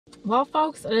Well,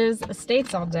 folks, it is estate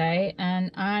sale day,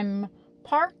 and I'm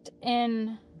parked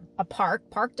in a park,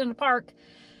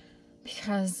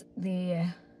 because the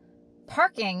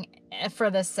parking for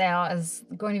this sale is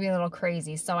going to be a little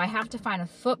crazy. So I have to find a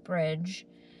footbridge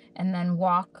and then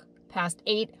walk past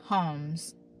 8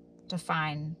 homes to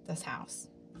find this house.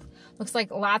 Looks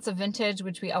like lots of vintage,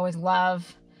 which we always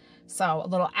love. So a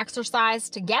little exercise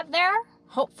to get there.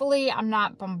 Hopefully I'm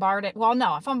not bombarded. Well,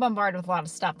 no, if I'm bombarded with a lot of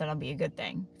stuff, that'll be a good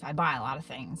thing. If I buy a lot of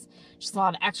things. Just a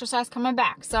lot of exercise coming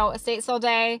back. So estate sale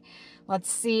day. Let's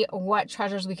see what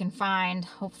treasures we can find.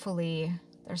 Hopefully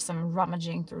there's some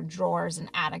rummaging through drawers and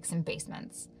attics and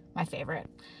basements. My favorite.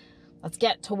 Let's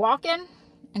get to walking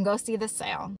and go see the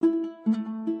sale.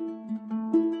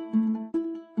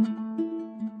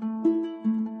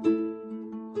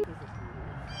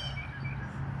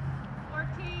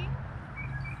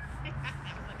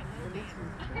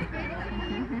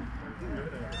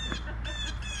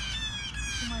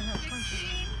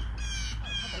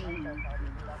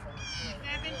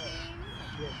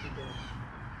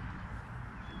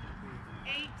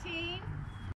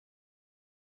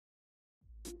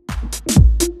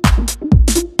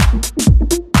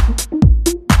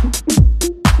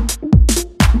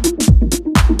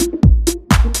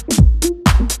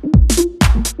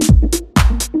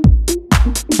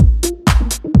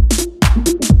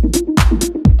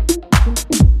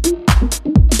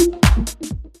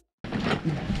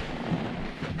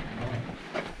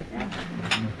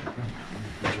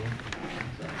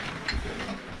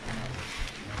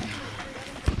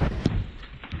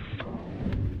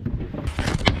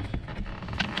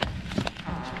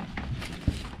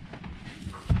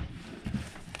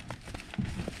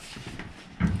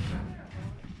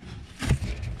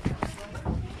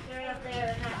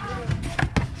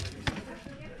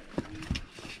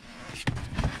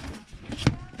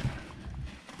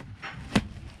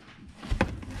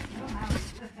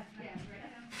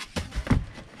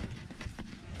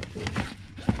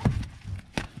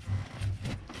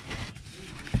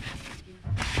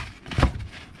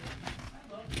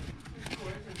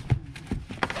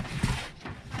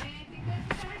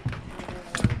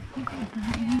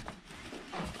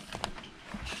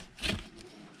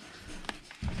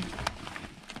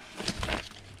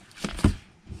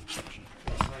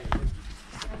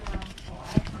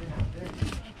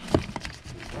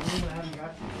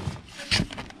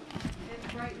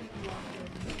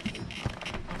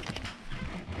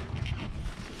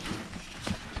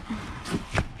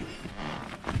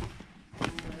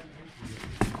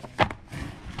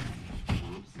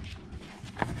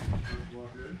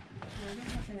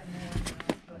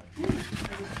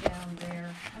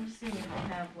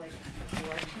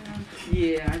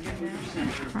 Yeah, I get what you're saying.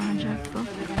 Project book.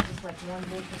 Just like one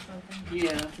book or something?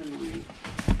 Yeah, that's annoying.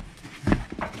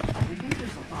 I think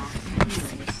there's a box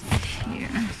Here.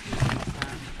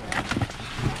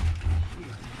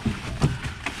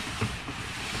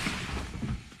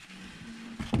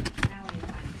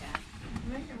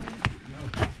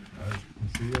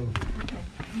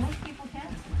 Most people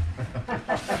can.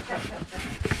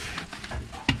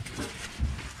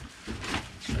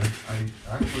 I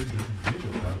actually didn't read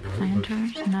it that way.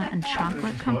 Planters Nut and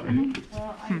Chocolate Company.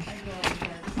 Well, I go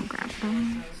because I'll grab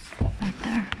those right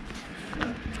there.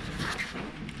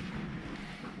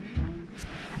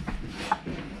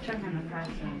 Check on the price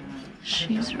on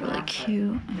She's really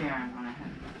cute. there. I'm gonna have.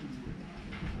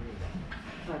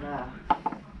 But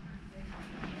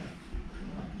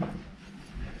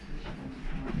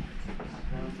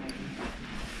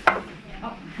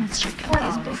Let's check out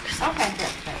these books. okay,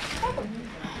 good.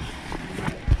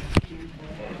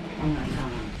 I'm gonna tell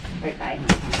them. Right, bye.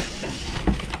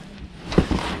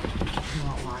 You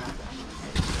won't wanna.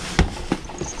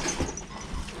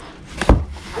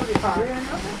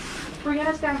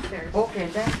 Brianna's downstairs. Okay,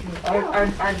 thank you. Are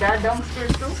that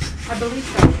downstairs too? I believe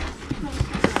so, yes.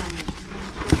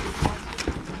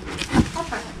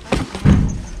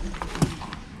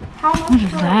 How much What is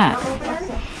for that? a over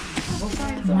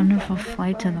there? A Wonderful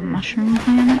Flight to the Mushroom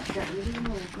Planet.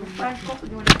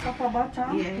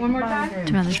 One more time?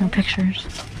 Too bad there's no pictures.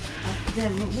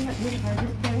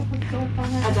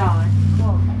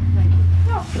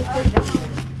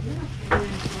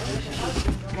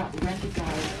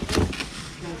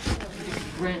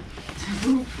 Rent.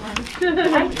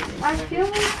 I feel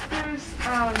like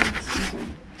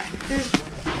there's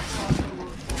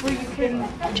where you can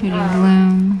Judy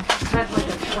Bloom. have like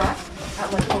a truck at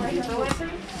like Home Depot, I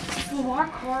think. Well, our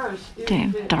cars.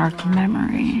 Dave Dark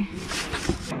Memory.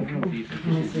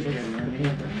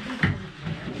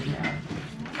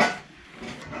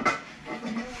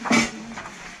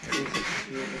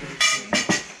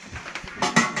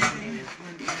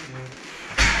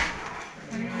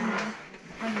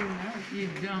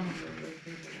 don't.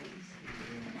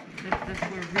 That's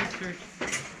where research.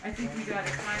 I think we got a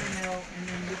time mill and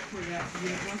then look for that. We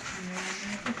have once to know.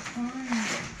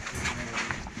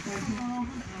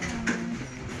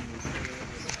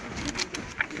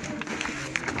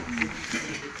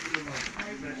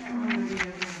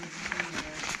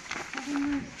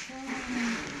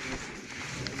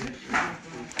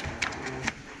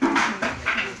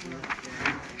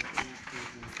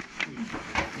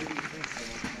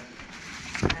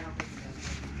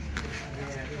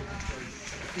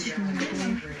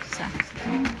 It's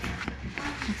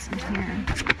What's in here?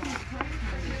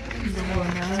 The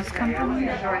Windows Company.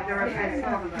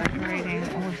 Decorating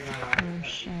with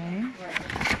crochet.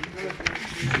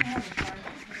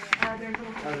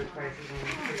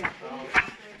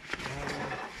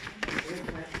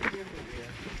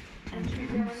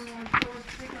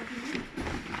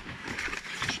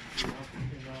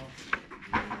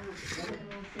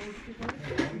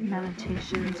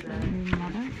 Meditations with your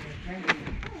mother.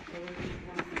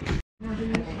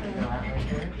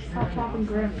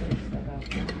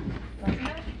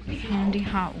 Candy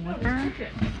hot whipper.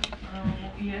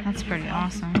 That's pretty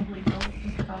awesome.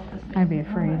 I'd be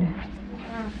afraid.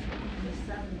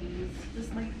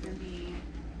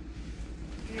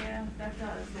 Yeah, that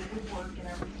does. The woodwork and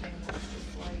everything looks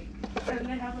just like. And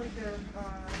they have like their.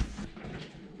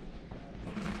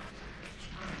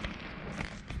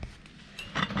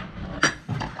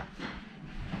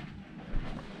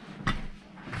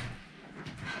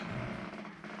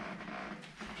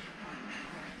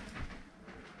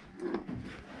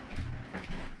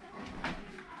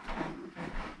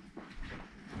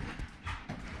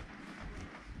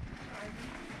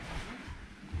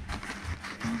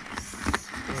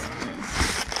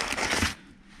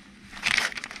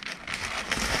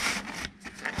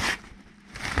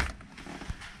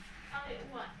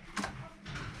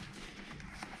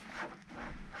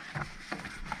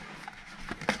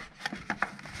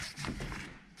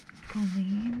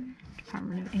 Pauline,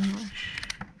 Department of English.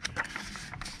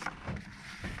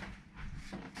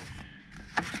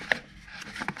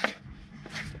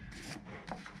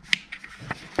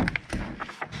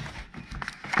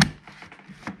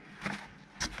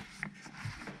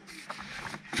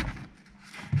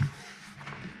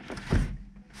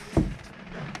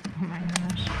 Oh my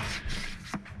gosh.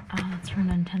 Oh, that's for a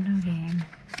Nintendo game.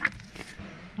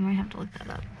 I might have to look that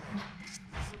up.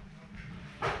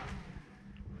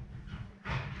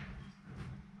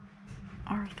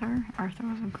 Arthur. Arthur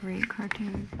was a great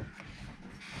cartoon.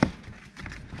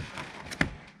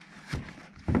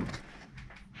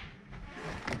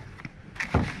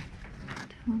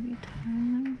 Toby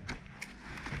Tyler.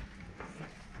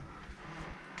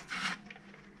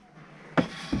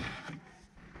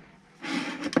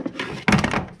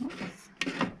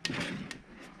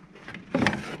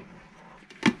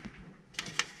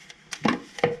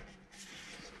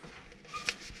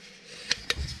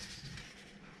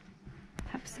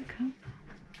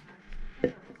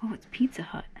 Oh, it's Pizza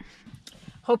Hut.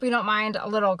 Hope you don't mind a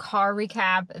little car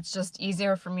recap. It's just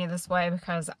easier for me this way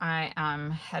because I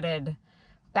am headed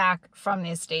back from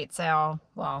the estate sale.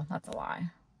 Well, that's a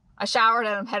lie. I showered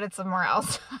and I'm headed somewhere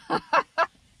else.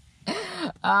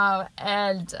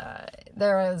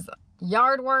 There is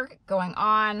yard work going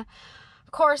on,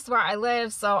 of course, where I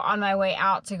live. So on my way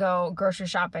out to go grocery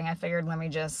shopping, I figured let me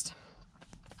just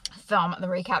film the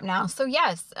recap now. So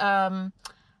yes,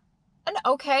 an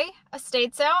okay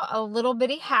estate sale, a little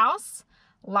bitty house,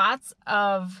 lots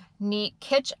of neat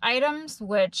kitsch items,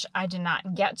 which I did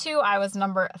not get to. I was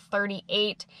number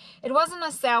 38. It wasn't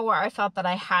a sale where I felt that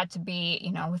I had to be,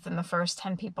 you know, within the first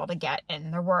 10 people to get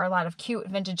in. There were a lot of cute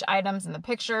vintage items in the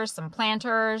pictures, some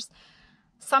planters,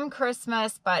 some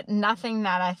Christmas, but nothing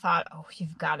that I thought, oh,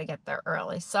 you've got to get there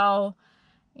early. So,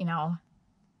 you know,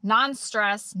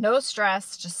 non-stress, no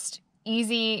stress, just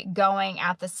easy going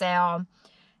at the sale.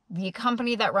 The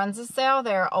company that runs the sale,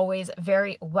 they're always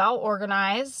very well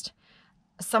organized.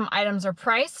 Some items are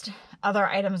priced, other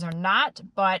items are not,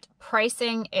 but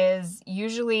pricing is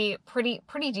usually pretty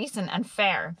decent and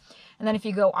fair. And then if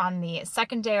you go on the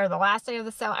second day or the last day of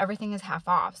the sale, everything is half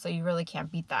off, so you really can't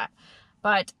beat that.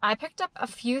 But I picked up a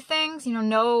few things, you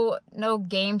know, no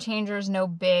game changers, no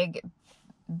big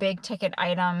ticket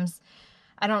items.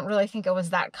 I don't really think it was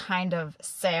that kind of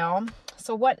sale.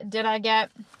 So what did I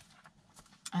get?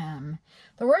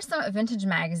 There were some vintage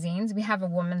magazines. We have a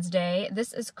Woman's Day.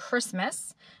 This is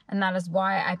Christmas, and that is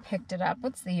why I picked it up.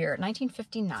 What's the year?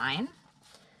 1959.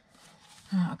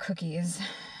 Oh, cookies.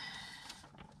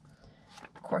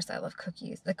 Of course, I love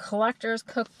cookies. The Collector's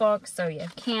Cookbook. So you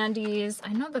have candies.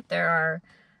 I know that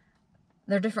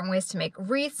There are different ways to make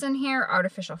wreaths in here.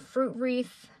 Artificial fruit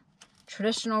wreath,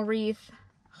 traditional wreath.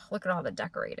 Look at all the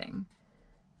decorating.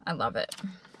 I love it.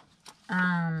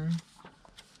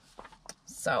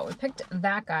 So we picked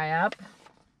that guy up.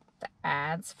 The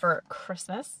ads for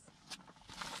Christmas.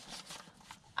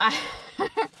 I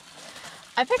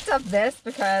picked up this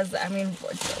because, I mean,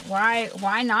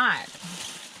 why not?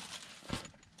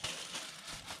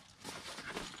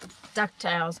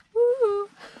 DuckTales. Woo!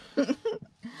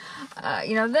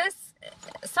 You know,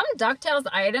 some DuckTale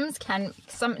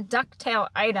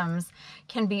items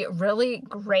can be really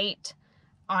great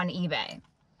on eBay.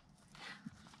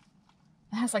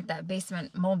 It has like that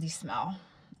basement moldy smell.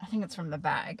 I think it's from the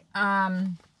bag.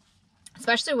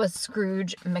 Especially with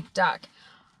Scrooge McDuck.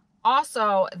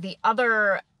 Also, the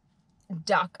other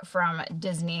duck from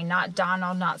Disney, not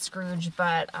Donald, not Scrooge,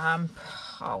 but,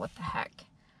 oh, what the heck?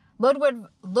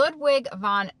 Ludwig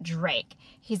von Drake.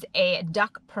 He's a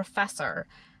duck professor.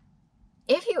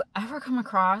 If you ever come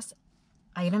across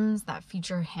items that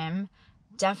feature him,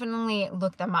 definitely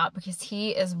look them up because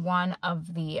he is one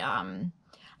of the, I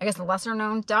guess, lesser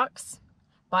known ducks,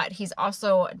 but he's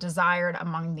also desired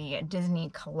among the Disney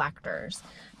collectors.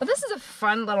 But this is a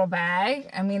fun little bag.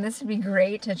 I mean, this would be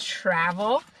great to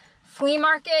travel. Flea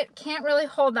market, can't really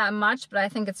hold that much, but I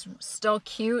think it's still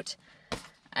cute.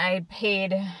 I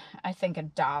paid, I think,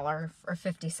 $1 or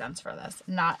 50 cents for this.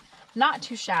 Not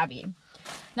too shabby.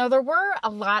 Now, there were a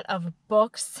lot of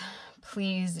books.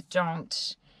 Please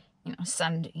don't,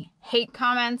 send hate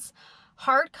comments.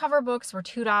 Hardcover books were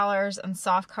 $2 and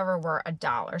softcover were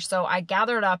 $1. So I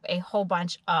gathered up a whole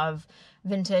bunch of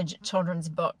vintage children's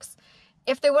books.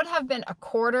 If they would have been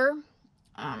 $0.25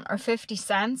 or 50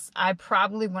 cents, I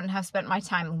probably wouldn't have spent my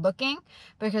time looking,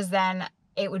 because then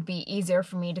it would be easier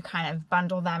for me to kind of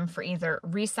bundle them for either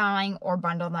reselling or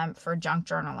bundle them for junk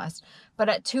journalists. But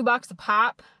at $2 a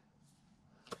pop,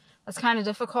 that's kind of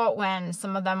difficult when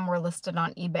some of them were listed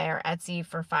on eBay or Etsy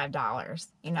for $5.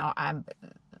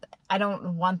 I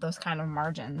don't want those kind of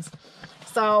margins.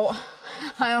 So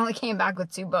I only came back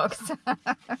with 2 books.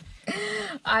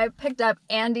 I picked up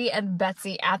Andy and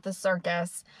Betsy at the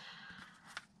Circus.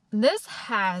 This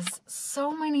has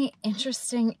so many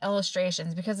interesting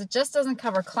illustrations because it just doesn't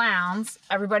cover clowns.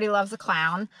 Everybody loves a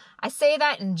clown. I say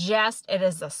that in jest. It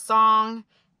is a song.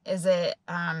 Is it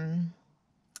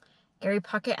Gary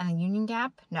Puckett and the Union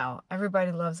Gap? No,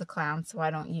 everybody loves a clown, so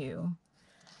why don't you?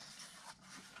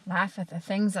 Laugh at the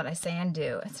things that I say and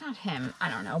do. It's not him. I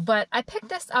don't know. But I picked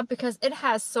this up because it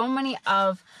has so many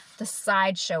of the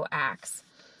sideshow acts.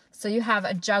 So you have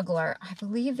a juggler. I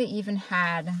believe they even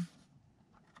had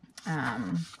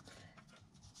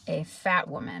a fat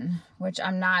woman, which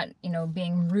I'm not,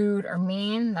 being rude or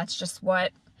mean. That's just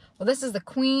what, well, this is the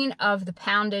queen of the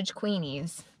poundage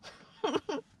queenies.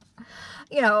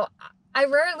 I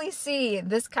rarely see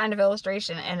this kind of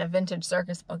illustration in a vintage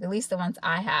circus book, at least the ones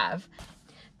I have.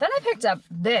 Then I picked up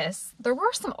this. There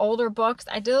were some older books.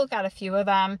 I did look at a few of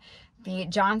them. The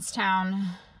Johnstown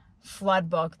Flood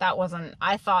book,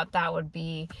 I thought that would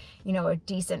be, a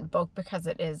decent book because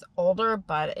it is older,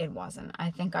 but it wasn't. I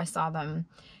think I saw them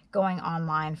going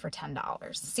online for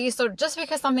 $10. See, so just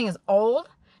because something is old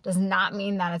does not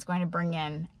mean that it's going to bring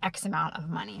in X amount of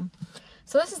money.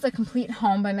 So this is The Complete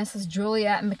Home by Mrs.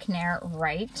 Julia McNair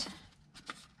Wright.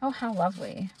 Oh, how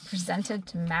lovely. Presented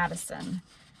to Madison.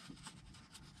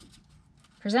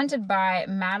 Presented by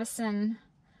Madison,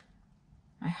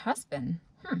 my husband,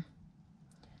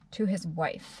 to his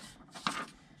wife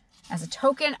as a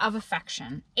token of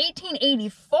affection.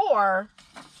 1884.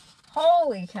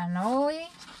 Holy cannoli.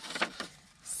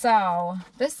 So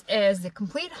this is The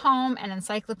Complete Home, an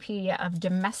encyclopedia of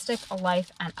domestic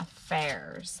life and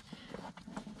affairs.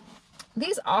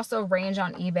 These also range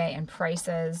on eBay in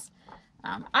prices.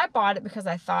 I bought it because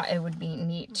I thought it would be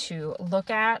neat to look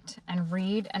at and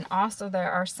read. And also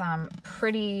there are some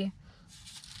pretty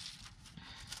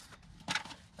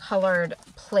colored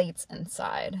plates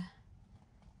inside.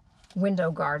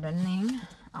 Window gardening.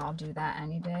 I'll do that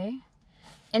any day.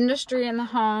 Industry in the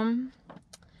home.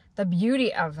 The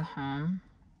beauty of the home.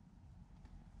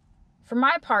 For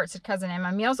my part, said Cousin Ann,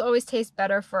 my meals always taste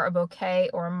better for a bouquet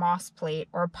or a moss plate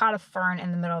or a pot of fern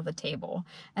in the middle of the table.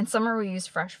 And summer we use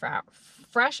fresh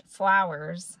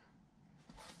flowers.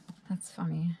 That's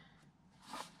funny.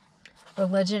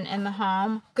 Religion in the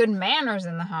home. Good manners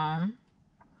in the home.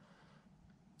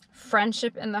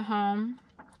 Friendship in the home.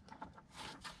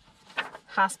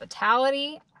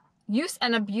 Hospitality. Use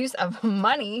and abuse of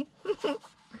money.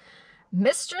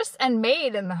 Mistress and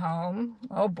maid in the home.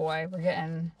 Oh boy, we're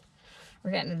getting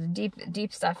into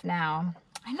deep stuff now.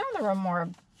 I know there were more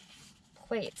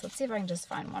plates. Let's see if I can just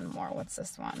find one more. What's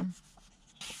this one?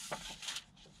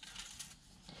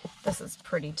 This is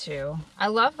pretty too. I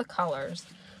love the colors.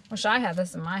 Wish I had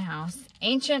this in my house.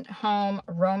 Ancient home,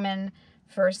 Roman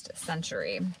 1st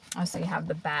century. Oh, so you have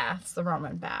the baths, the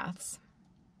Roman baths.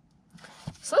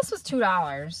 So this was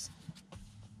 $2.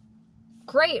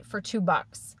 Great for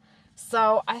 $2.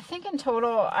 So I think in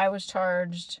total I was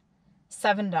charged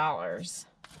 $7.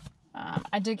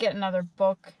 I did get another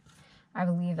book. I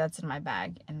believe that's in my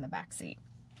bag in the back seat.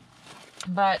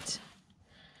 But,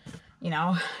 you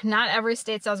know, not every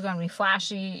estate sale is going to be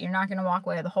flashy. You're not going to walk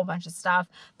away with a whole bunch of stuff.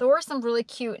 There were some really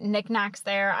cute knickknacks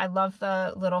there. I love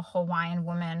the little Hawaiian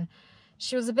woman.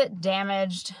 She was a bit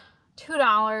damaged.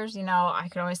 $2, you know, I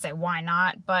could always say why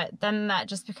not, but then that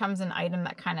just becomes an item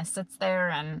that kind of sits there,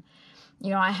 and you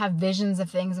know, I have visions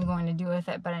of things I'm going to do with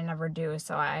it, but I never do.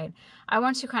 So I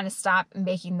want to kind of stop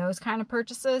making those kind of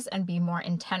purchases and be more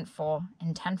intentful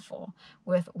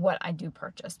with what I do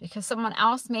purchase, because someone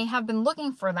else may have been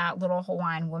looking for that little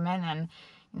Hawaiian woman, and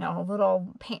you know, a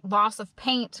little loss of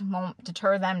paint won't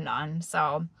deter them none.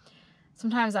 So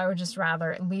sometimes I would just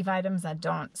rather leave items that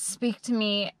don't speak to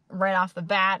me right off the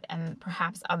bat, and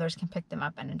perhaps others can pick them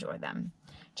up and enjoy them.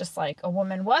 Just like a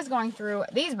woman was going through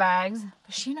these bags,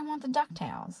 but she didn't want the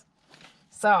DuckTales.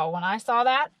 So when I saw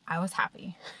that, I was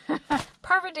happy.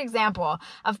 Perfect example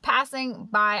of passing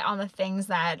by on the things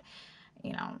that,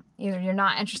 you know, either you're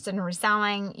not interested in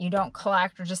reselling, you don't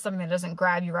collect, or just something that doesn't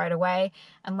grab you right away,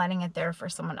 and letting it there for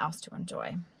someone else to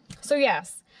enjoy. So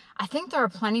yes, I think there are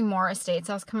plenty more estate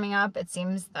sales coming up. It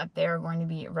seems that they're going to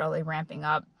be really ramping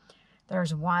up.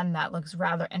 There's one that looks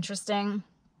rather interesting.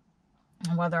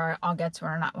 And whether I'll get to it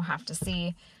or not, we'll have to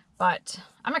see. But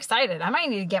I'm excited. I might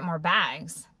need to get more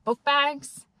bags. Book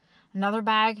bags, another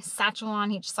bag, satchel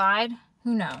on each side.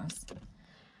 Who knows?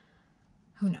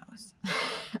 Who knows?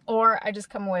 Or I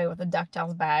just come away with a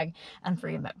DuckTales bag and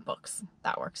 3 books.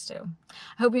 That works too.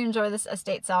 I hope you enjoy this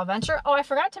estate sale venture. Oh, I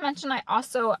forgot to mention I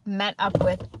also met up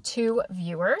with 2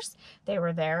 viewers. They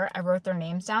were there. I wrote their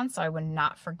names down so I would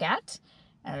not forget.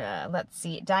 Let's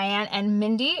see, Diane and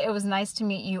Mindy. It was nice to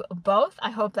meet you both.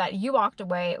 I hope that you walked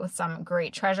away with some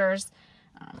great treasures.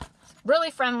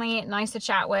 Really friendly, nice to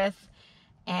chat with.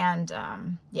 And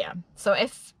yeah, so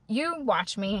if you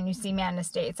watch me and you see me on the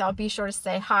States, I'll be sure to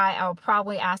say hi. I'll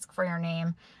probably ask for your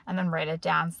name and then write it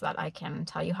down so that I can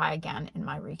tell you hi again in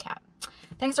my recap.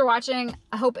 Thanks for watching.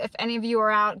 I hope if any of you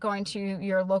are out going to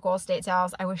your local estate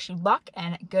sales, I wish you luck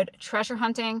and good treasure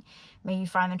hunting. May you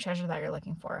find the treasure that you're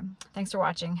looking for. Thanks for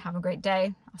watching. Have a great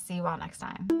day. I'll see you all next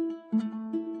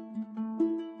time.